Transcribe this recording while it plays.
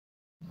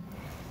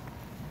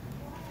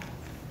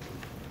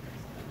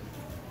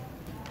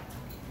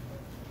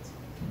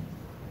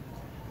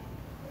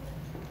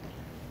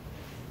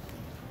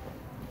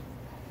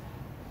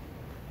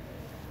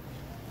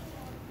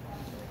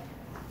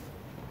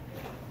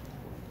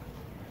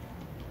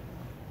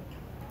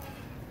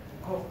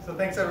So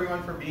thanks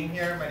everyone for being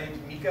here. My name is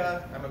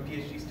Mika. I'm a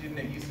PhD student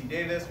at UC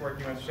Davis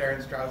working with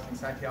Sharon Strauss and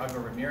Santiago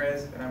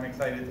Ramirez, and I'm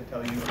excited to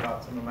tell you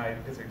about some of my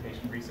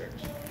dissertation research.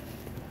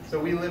 So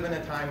we live in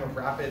a time of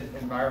rapid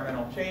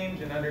environmental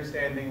change, and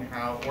understanding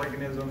how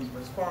organisms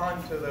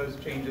respond to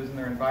those changes in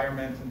their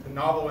environments and to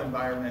novel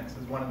environments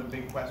is one of the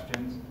big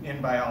questions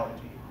in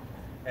biology.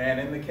 And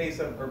in the case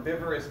of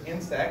herbivorous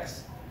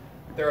insects,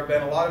 there have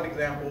been a lot of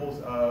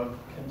examples of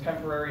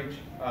contemporary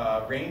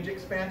range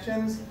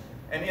expansions.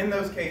 And in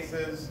those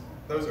cases,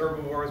 those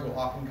herbivores will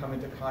often come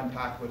into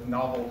contact with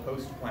novel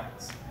host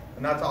plants.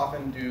 And that's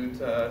often due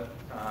to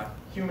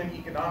human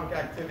economic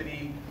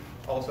activity,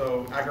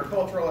 also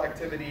agricultural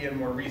activity, and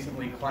more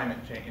recently climate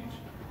change.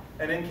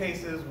 And in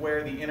cases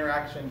where the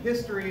interaction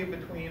history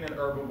between an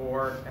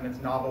herbivore and its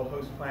novel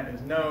host plant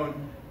is known,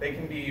 they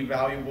can be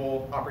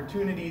valuable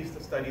opportunities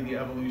to study the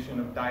evolution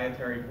of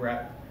dietary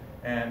breadth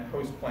and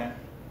host plant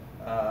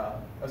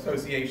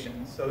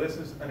associations. So this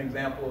is an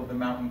example of the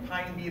mountain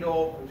pine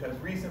beetle, which has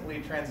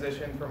recently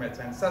transitioned from its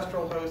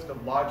ancestral host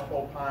of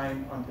lodgepole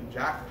pine onto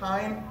jack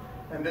pine.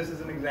 And this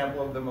is an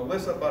example of the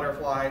Melissa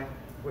butterfly,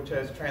 which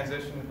has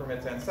transitioned from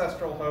its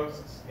ancestral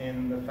hosts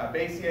in the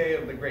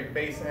Fabaceae of the Great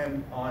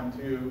Basin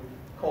onto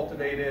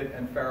cultivated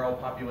and feral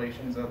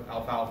populations of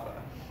alfalfa.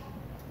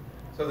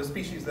 So the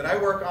species that I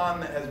work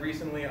on that has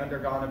recently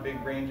undergone a big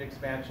range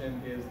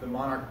expansion is the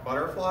monarch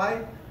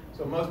butterfly.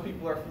 So most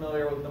people are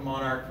familiar with the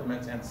monarch from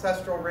its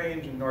ancestral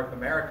range in North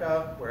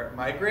America, where it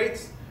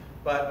migrates.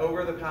 But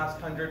over the past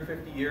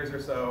 150 years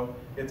or so,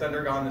 it's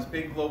undergone this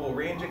big global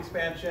range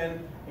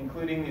expansion,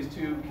 including these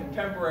two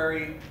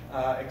contemporary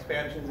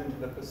expansions into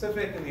the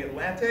Pacific and the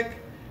Atlantic,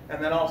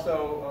 and then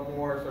also a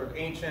more sort of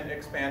ancient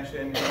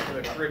expansion into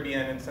the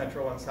Caribbean and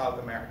Central and South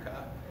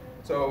America.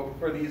 So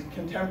for these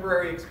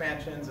contemporary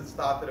expansions, it's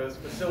thought that it was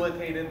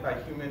facilitated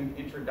by human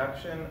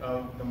introduction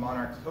of the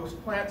monarch's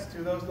host plants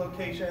to those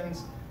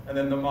locations, and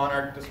then the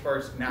monarch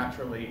dispersed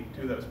naturally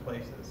to those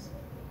places.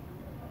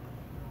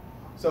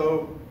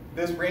 So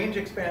this range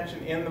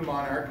expansion in the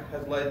monarch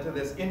has led to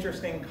this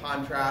interesting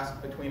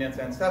contrast between its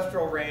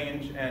ancestral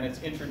range and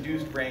its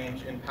introduced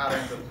range in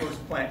patterns of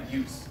host plant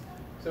use.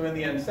 So in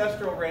the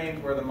ancestral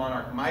range where the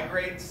monarch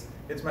migrates,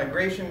 its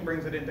migration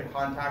brings it into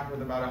contact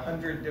with about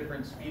 100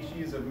 different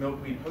species of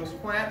milkweed host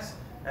plants,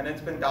 and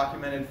it's been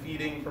documented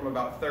feeding from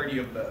about 30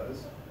 of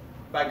those.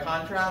 By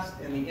contrast,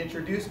 in the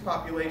introduced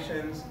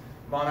populations,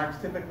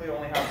 monarchs typically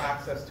only have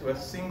access to a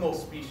single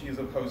species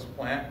of host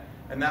plant,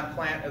 and that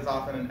plant is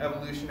often an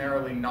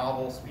evolutionarily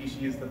novel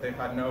species that they've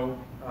had no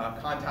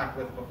contact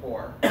with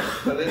before.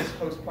 So this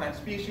host plant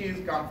species,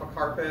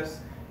 Gomphocarpus,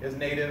 is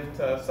native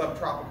to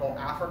subtropical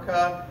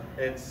Africa.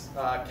 It's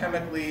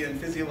chemically and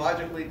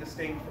physiologically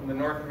distinct from the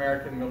North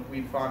American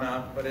milkweed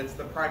fauna, but it's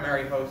the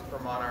primary host for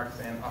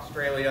monarchs in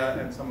Australia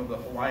and some of the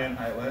Hawaiian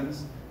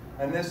Islands.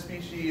 And this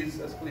species,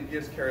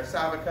 Asclepias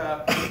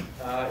charasavica,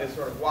 is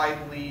sort of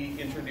widely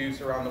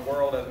introduced around the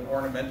world as an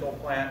ornamental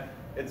plant.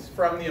 It's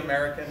from the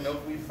American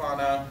milkweed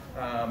fauna,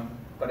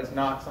 but it's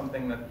not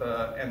something that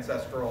the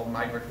ancestral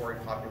migratory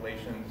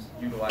populations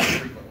utilize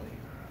frequently.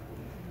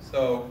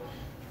 So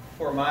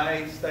for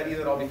my study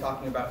that I'll be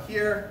talking about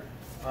here,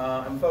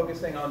 I'm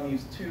focusing on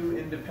these two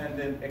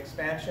independent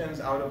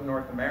expansions out of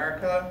North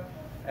America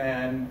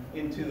and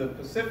into the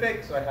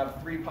Pacific. So I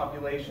have three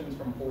populations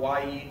from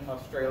Hawaii,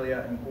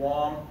 Australia, and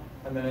Guam,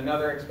 and then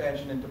another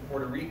expansion into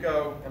Puerto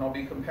Rico, and I'll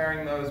be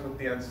comparing those with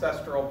the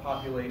ancestral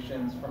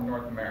populations from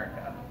North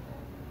America.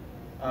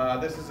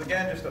 This is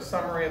again just a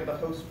summary of the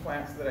host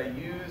plants that I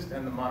used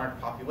and the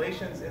monarch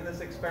populations in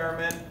this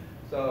experiment.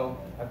 So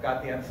I've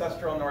got the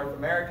ancestral North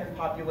American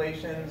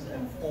populations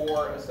and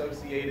 4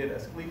 associated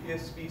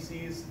Asclepias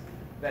species,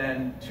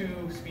 then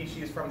 2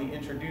 species from the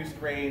introduced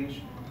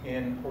range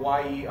in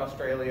Hawaii,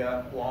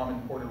 Australia, Guam,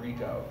 and Puerto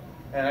Rico.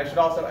 And I should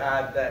also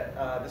add that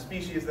the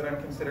species that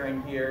I'm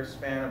considering here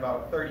span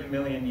about 30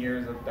 million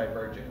years of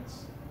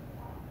divergence.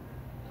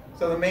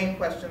 So the main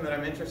question that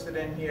I'm interested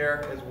in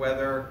here is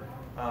whether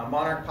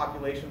monarch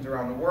populations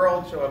around the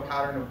world show a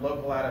pattern of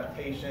local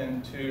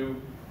adaptation to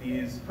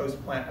these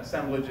host plant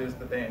assemblages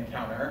that they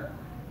encounter.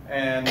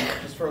 And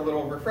just for a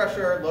little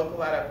refresher,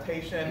 local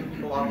adaptation,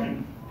 people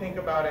often think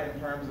about it in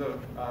terms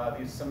of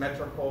these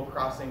symmetrical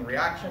crossing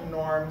reaction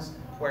norms,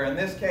 where in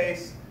this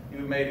case, you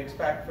might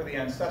expect for the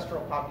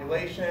ancestral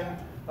population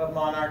of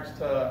monarchs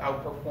to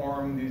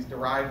outperform these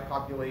derived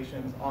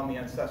populations on the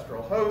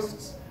ancestral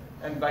hosts,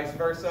 and vice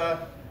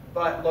versa.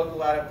 But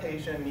local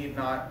adaptation need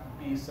not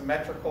be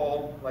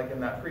symmetrical, like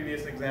in that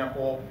previous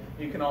example.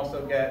 You can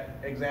also get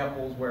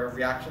examples where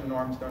reaction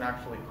norms don't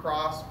actually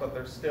cross, but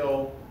there's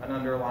still an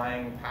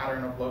underlying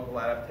pattern of local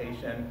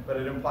adaptation, but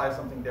it implies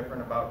something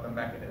different about the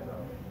mechanism.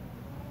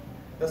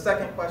 The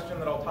second question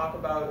that I'll talk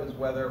about is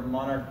whether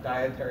monarch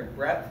dietary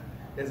breadth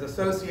is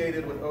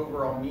associated with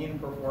overall mean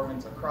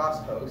performance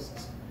across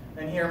hosts.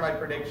 And here my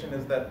prediction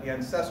is that the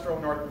ancestral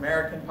North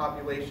American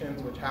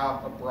populations, which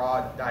have a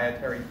broad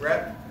dietary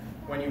breadth,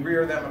 when you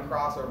rear them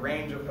across a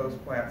range of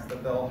host plants,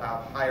 that they'll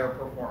have higher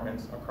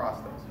performance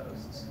across those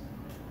hosts.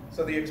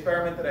 So the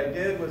experiment that I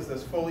did was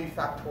this fully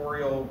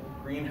factorial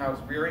greenhouse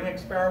rearing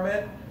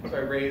experiment. So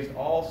I raised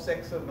all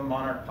 6 of the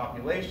monarch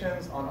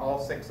populations on all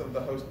 6 of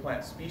the host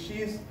plant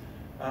species.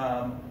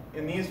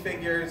 In these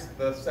figures,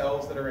 the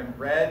cells that are in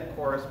red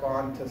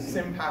correspond to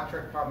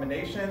sympatric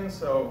combinations,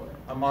 so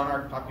a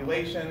monarch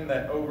population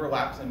that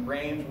overlaps in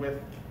range with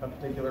a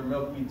particular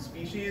milkweed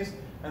species,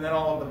 and then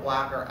all of the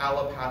black are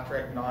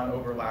allopatric,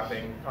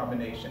 non-overlapping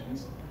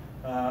combinations.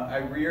 I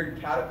reared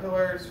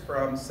caterpillars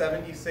from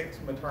 76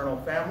 maternal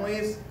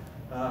families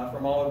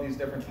from all of these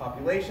different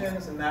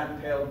populations, and that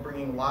entailed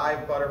bringing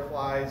live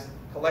butterflies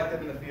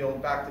collected in the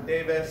field back to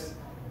Davis,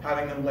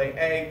 having them lay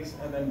eggs,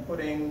 and then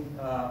putting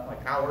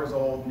like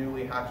hours-old,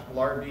 newly hatched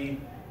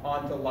larvae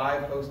onto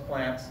live host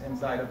plants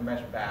inside of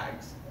mesh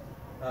bags.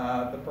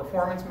 The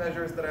performance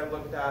measures that I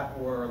looked at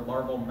were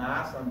larval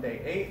mass on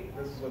day 8.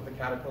 This is what the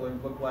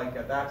caterpillars looked like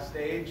at that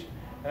stage.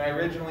 And I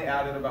originally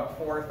added about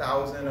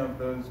 4,000 of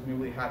those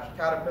newly hatched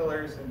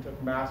caterpillars and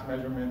took mass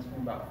measurements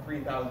from about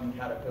 3,000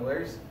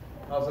 caterpillars.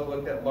 I also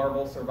looked at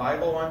larval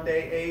survival on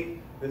day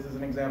 8. This is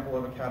an example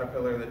of a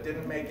caterpillar that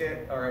didn't make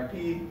it,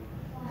 RIP.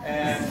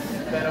 And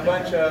then a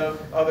bunch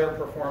of other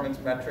performance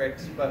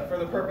metrics. But for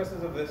the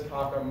purposes of this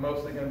talk, I'm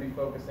mostly going to be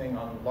focusing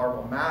on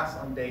larval mass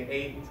on day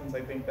 8, since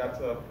I think that's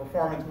a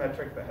performance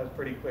metric that has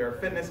pretty clear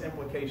fitness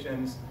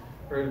implications.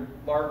 For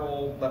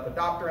larval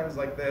lepidopterans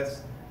like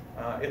this,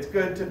 it's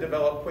good to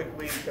develop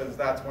quickly because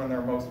that's when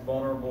they're most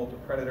vulnerable to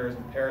predators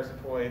and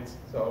parasitoids.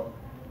 So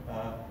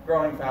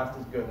growing fast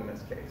is good in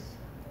this case.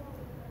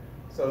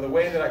 So the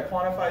way that I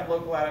quantified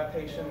local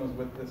adaptation was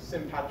with the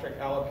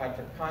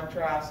sympatric-allopatric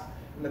contrast.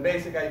 And the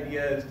basic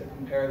idea is to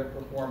compare the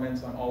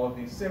performance on all of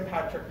these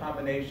sympatric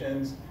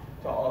combinations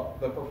to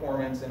the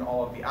performance in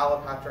all of the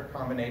allopatric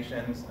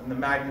combinations, and the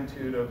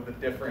magnitude of the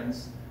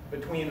difference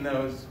between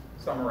those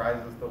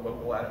summarizes the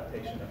local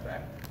adaptation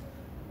effect.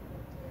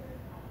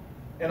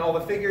 And all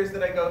the figures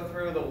that I go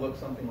through, they'll look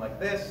something like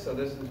this. So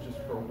this is just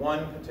for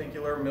one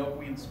particular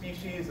milkweed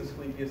species,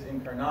 Asclepias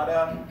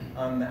incarnata.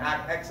 On the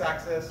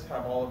x-axis,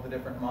 have all of the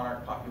different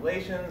monarch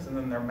populations, and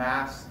then their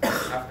mass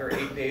after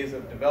 8 days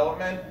of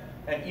development.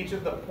 And each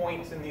of the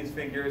points in these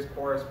figures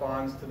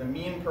corresponds to the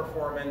mean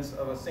performance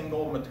of a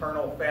single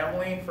maternal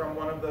family from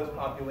one of those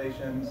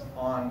populations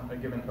on a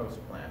given host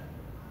plant.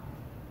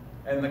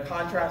 And the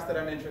contrast that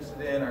I'm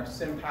interested in are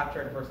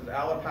sympatric versus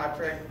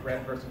allopatric,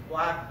 red versus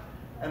black,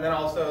 and then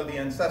also the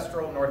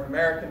ancestral North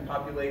American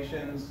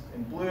populations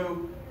in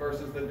blue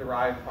versus the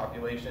derived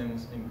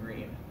populations in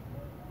green.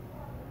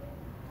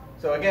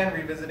 So again,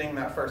 revisiting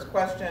that first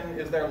question,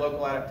 is there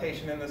local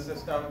adaptation in the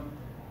system?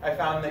 I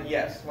found that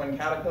yes, when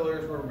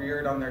caterpillars were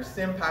reared on their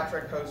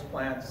sympatric host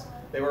plants,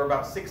 they were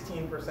about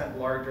 16%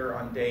 larger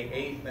on day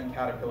 8 than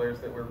caterpillars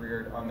that were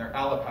reared on their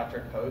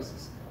allopatric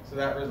hosts. So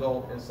that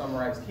result is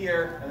summarized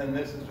here, and then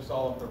this is just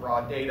all of the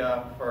raw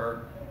data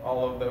for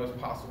all of those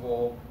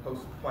possible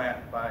host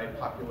plant by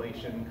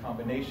population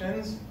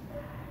combinations.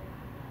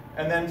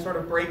 And then sort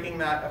of breaking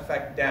that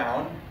effect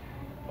down,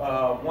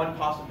 one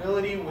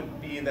possibility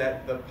would be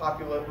that the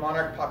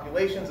monarch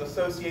populations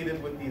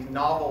associated with these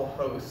novel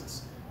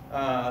hosts,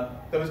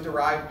 those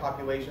derived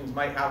populations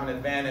might have an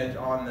advantage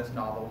on this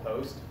novel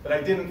host, but I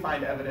didn't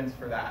find evidence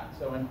for that.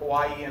 So in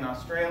Hawaii and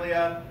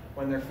Australia,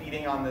 when they're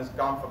feeding on this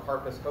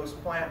Gomphocarpus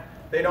host plant,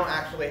 they don't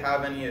actually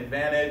have any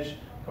advantage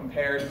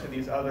compared to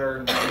these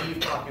other naive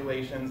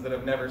populations that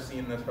have never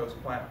seen this host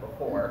plant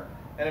before.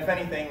 And if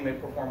anything, they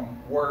perform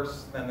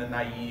worse than the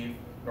naive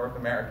North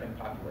American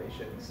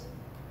populations.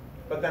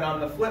 But then on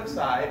the flip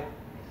side,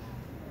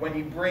 when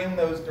you bring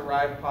those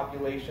derived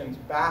populations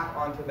back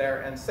onto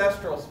their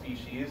ancestral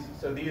species,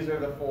 so these are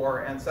the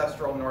 4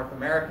 ancestral North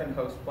American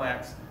host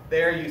plants,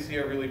 there you see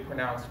a really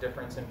pronounced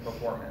difference in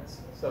performance.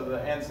 So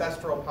the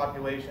ancestral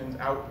populations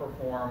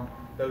outperform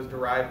those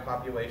derived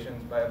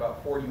populations by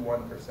about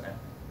 41%.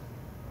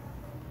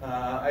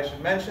 I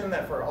should mention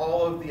that for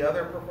all of the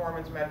other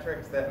performance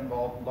metrics that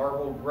involve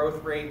larval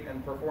growth rate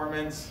and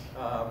performance,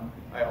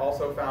 I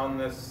also found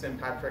this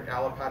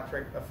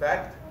sympatric-allopatric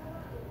effect,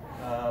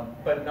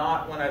 but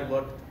not when I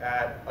looked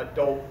at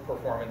adult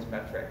performance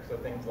metrics, so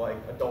things like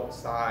adult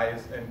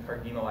size and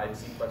cardinalide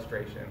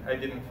sequestration. I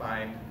didn't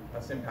find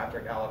a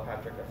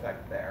sympatric-allopatric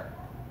effect there.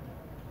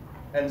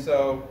 And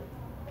so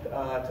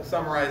to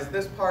summarize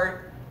this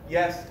part,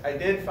 yes, I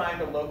did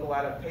find a local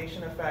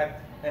adaptation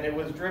effect, and it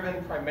was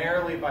driven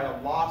primarily by a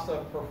loss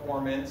of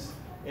performance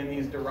in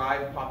these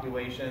derived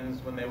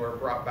populations when they were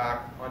brought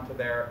back onto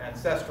their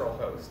ancestral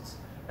hosts.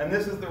 And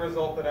this is the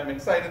result that I'm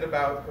excited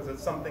about because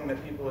it's something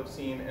that people have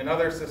seen in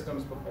other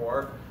systems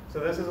before. So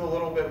this is a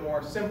little bit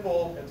more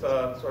simple. It's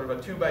a sort of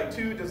a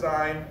 2x2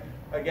 design,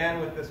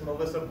 again with this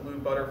Melissa blue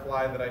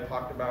butterfly that I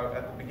talked about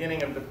at the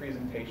beginning of the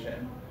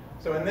presentation.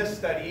 So in this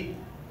study,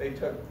 they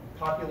took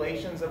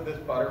populations of this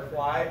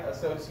butterfly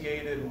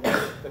associated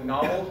with the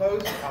novel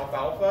host,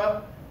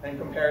 alfalfa, and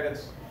compared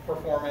its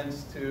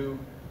performance to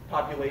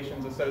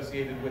populations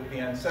associated with the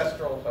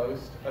ancestral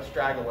host,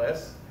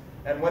 astragalus.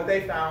 And what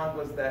they found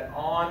was that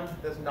on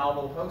this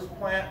novel host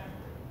plant,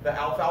 The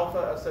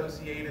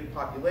alfalfa-associated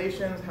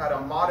populations had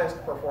a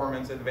modest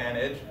performance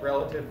advantage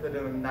relative to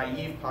the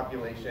naive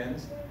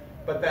populations,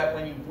 but that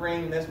when you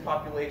bring this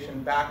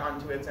population back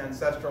onto its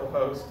ancestral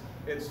host,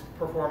 its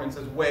performance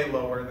is way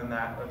lower than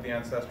that of the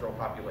ancestral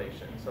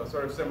population. So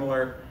sort of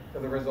similar to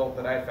the result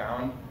that I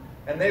found.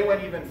 And they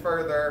went even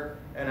further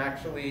and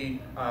actually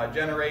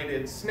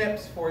generated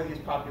SNPs for these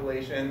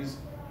populations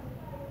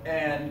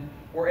and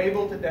were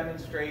able to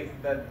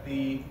demonstrate that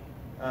the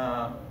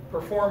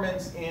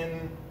performance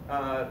in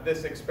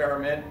this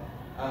experiment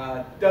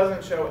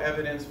doesn't show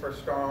evidence for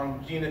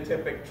strong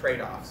genotypic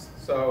trade-offs.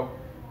 So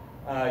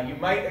you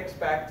might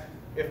expect,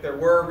 if there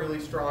were really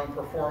strong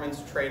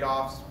performance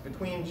trade-offs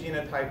between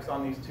genotypes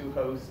on these two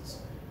hosts,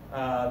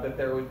 that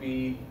there would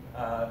be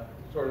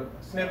sort of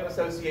SNP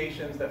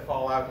associations that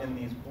fall out in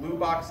these blue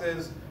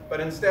boxes.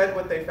 But instead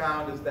what they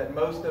found is that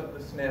most of the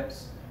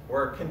SNPs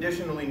were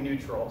conditionally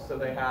neutral. So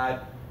they had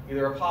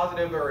either a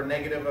positive or a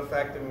negative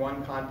effect in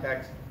one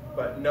context,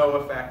 but no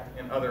effect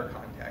in other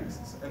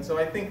contexts. And so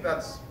I think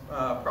that's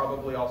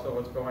probably also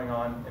what's going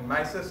on in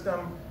my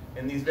system.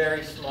 In these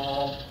very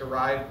small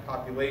derived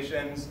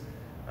populations,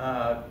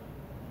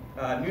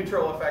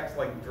 neutral effects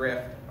like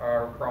drift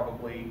are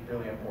probably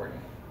really important.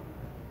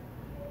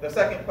 The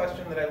second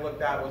question that I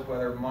looked at was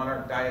whether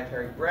monarch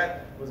dietary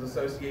breadth was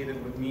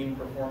associated with mean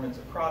performance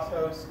across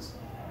hosts.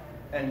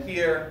 And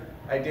here,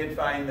 I did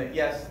find that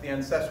yes, the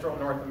ancestral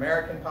North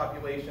American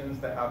populations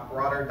that have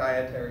broader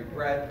dietary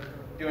breadth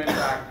do in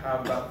fact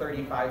have about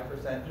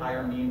 35%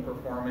 higher mean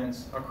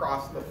performance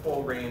across the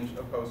full range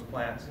of host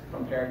plants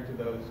compared to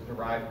those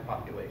derived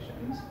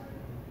populations.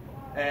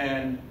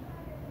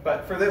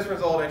 But for this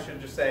result, I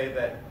should just say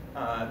that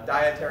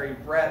dietary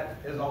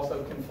breadth is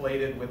also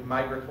conflated with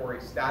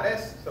migratory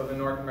status. So the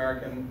North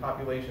American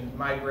populations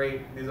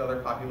migrate, these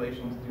other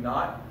populations do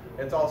not.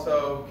 It's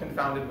also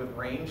confounded with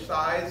range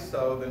size.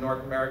 So the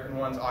North American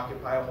ones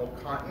occupy a whole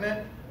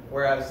continent,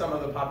 whereas some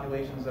of the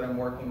populations that I'm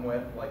working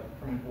with, like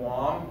from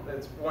Guam,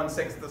 it's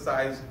 1/6 the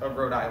size of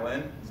Rhode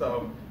Island,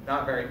 so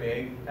not very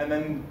big. And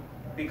then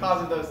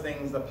because of those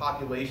things, the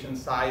population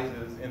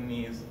sizes in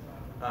these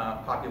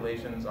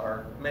populations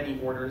are many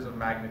orders of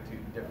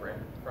magnitude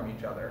different from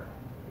each other.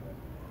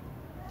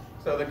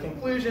 So the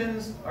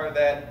conclusions are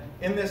that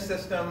in this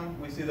system,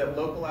 we see that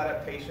local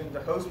adaptation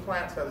to host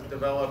plants has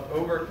developed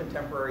over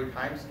contemporary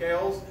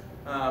timescales.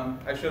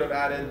 I should have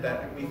added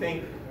that we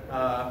think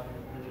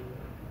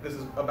this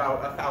is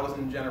about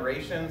 1,000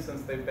 generations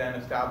since they've been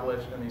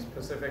established in these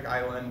Pacific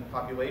Island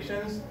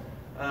populations.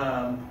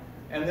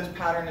 And this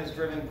pattern is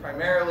driven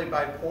primarily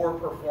by poor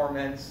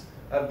performance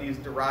of these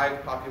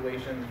derived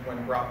populations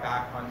when brought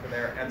back onto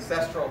their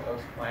ancestral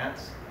host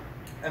plants.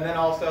 And then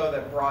also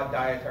that broad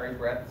dietary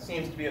breadth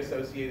seems to be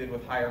associated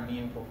with higher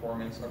mean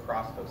performance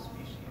across host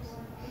species.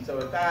 And so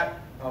with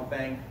that, I'll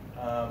thank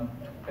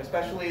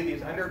especially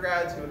these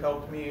undergrads who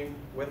helped me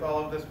with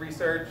all of this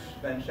research,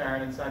 then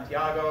Sharon and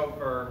Santiago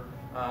for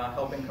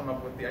helping come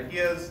up with the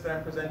ideas that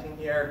I'm presenting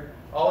here,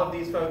 all of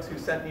these folks who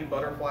sent me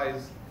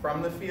butterflies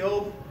from the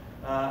field,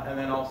 and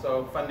then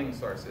also funding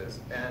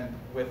sources. And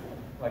with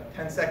like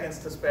 10 seconds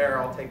to spare,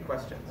 I'll take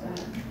questions.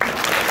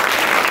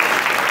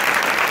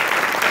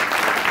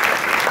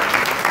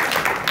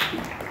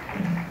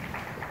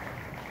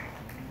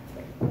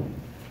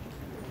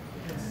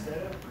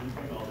 Instead of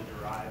grouping all the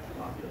derived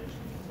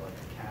populations into like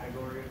a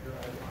category of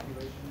derived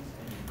populations,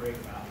 and you break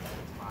them out into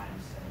the time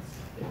since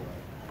they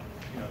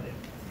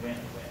they went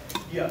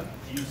away. Yeah.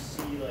 Do you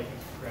see like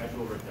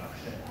gradual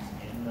reduction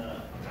in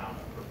the amount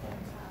of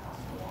performance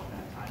along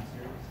that time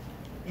series?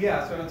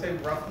 Yeah, so I would say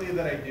roughly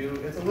that I do.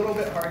 It's a little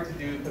bit hard to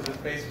do because it's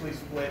basically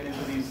split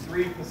into these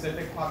 3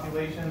 Pacific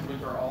populations,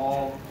 which are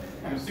all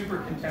kind of super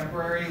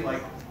contemporary,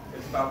 like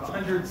it's about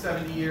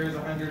 170 years,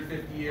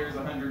 150 years,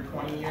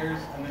 120 years,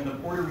 and then the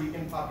Puerto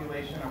Rican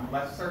population, I'm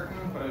less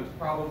certain, but it's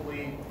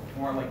probably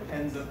more like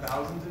tens of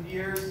thousands of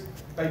years.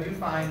 But I do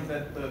find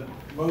that the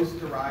most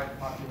derived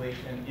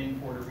population in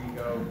Puerto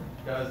Rico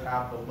does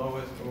have the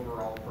lowest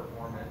overall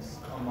performance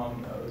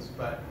among those.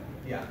 But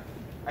yeah,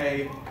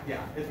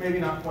 it's maybe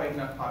not quite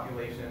enough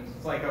populations.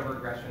 It's like a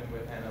regression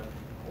with N of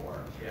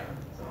 4. Yeah.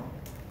 So.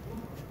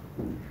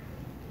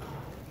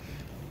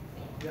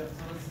 Yeah,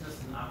 so this is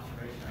just an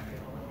observation I made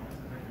all the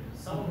time.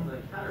 Some of the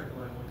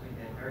caterpillar looks like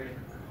they have very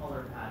different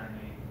color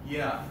patterning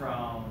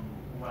from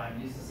what I'm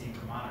used to seeing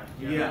from monarchs.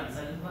 Do you have any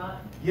insight into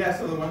that? Yeah,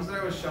 so the ones that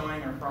I was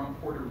showing are from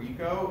Puerto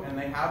Rico, and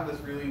they have this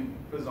really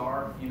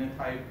bizarre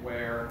phenotype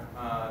where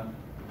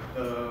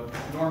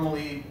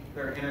normally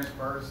they're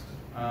interspersed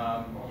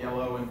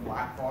yellow and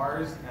black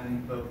bars,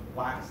 and the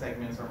black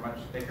segments are much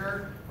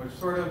thicker, which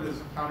sort of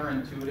is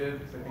counterintuitive,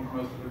 because I think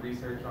most of the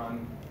research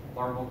on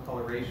larval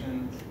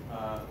coloration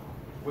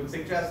would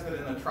suggest that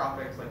in the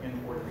tropics, like in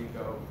Puerto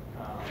Rico,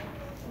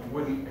 we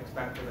wouldn't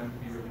expect for them to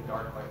be really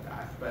dark like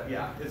that. But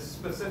yeah, it's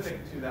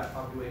specific to that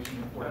population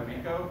in Puerto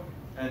Rico,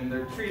 and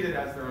they're treated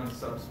as their own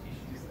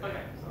subspecies there.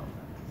 Okay. So,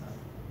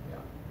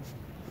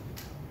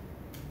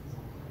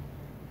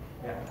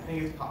 yeah, I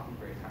think it's coffee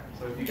break time.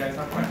 So if you guys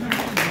have questions.